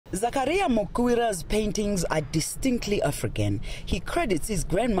Zacharia Mukwira's paintings are distinctly African. He credits his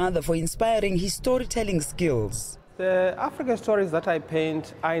grandmother for inspiring his storytelling skills. The African stories that I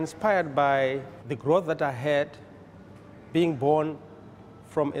paint are inspired by the growth that I had being born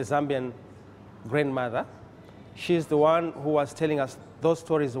from a Zambian grandmother. She's the one who was telling us those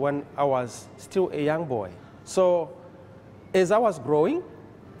stories when I was still a young boy. So as I was growing,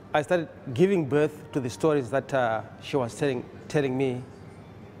 I started giving birth to the stories that she was telling me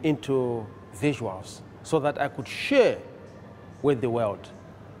into visuals so that I could share with the world.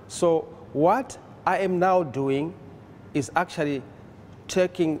 So what I am now doing is actually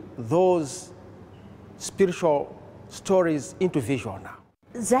taking those spiritual stories into visual now.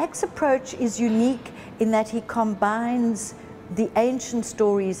 Zach's approach is unique in that he combines the ancient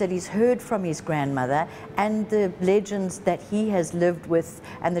stories that he's heard from his grandmother and the legends that he has lived with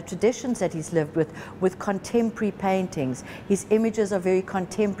and the traditions that he's lived with contemporary paintings. His images are very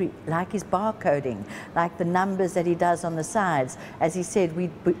contemporary, like his barcoding, like the numbers that he does on the sides. As he said,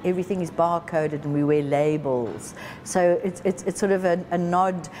 everything is barcoded and we wear labels. So it's sort of a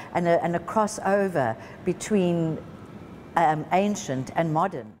nod and a crossover between ancient and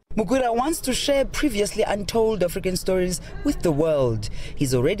modern. Mukwira wants to share previously untold African stories with the world.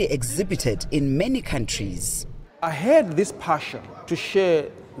 He's already exhibited in many countries. I had this passion to share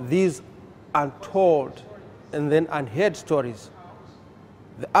these untold and then unheard stories,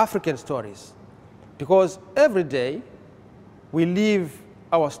 the African stories, because every day we leave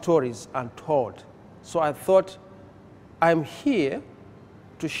our stories untold. So I thought I'm here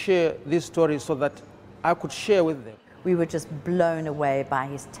to share these stories so that I could share with them. We were just blown away by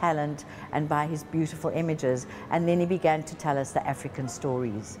his talent and by his beautiful images. And then he began to tell us the African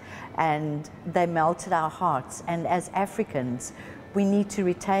stories. And they melted our hearts. And as Africans, we need to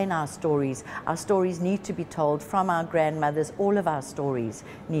retain our stories. Our stories need to be told from our grandmothers. All of our stories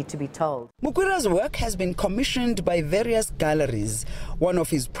need to be told. Mukwira's work has been commissioned by various galleries. One of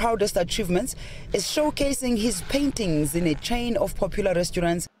his proudest achievements is showcasing his paintings in a chain of popular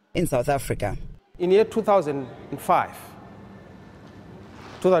restaurants in South Africa. In year 2005,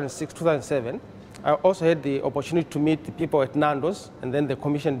 2006, 2007, I also had the opportunity to meet the people at Nando's, and then they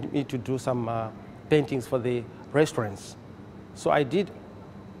commissioned me to do some paintings for the restaurants. So I did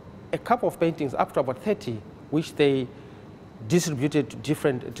a couple of paintings, up to about 30, which they distributed to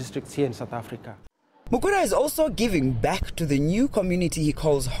different districts here in South Africa. Mukwira is also giving back to the new community he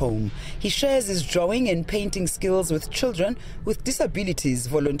calls home. He shares his drawing and painting skills with children with disabilities,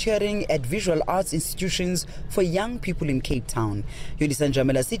 volunteering at visual arts institutions for young people in Cape Town. Yolisa,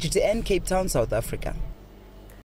 Njamela, CGTN, Cape Town, South Africa.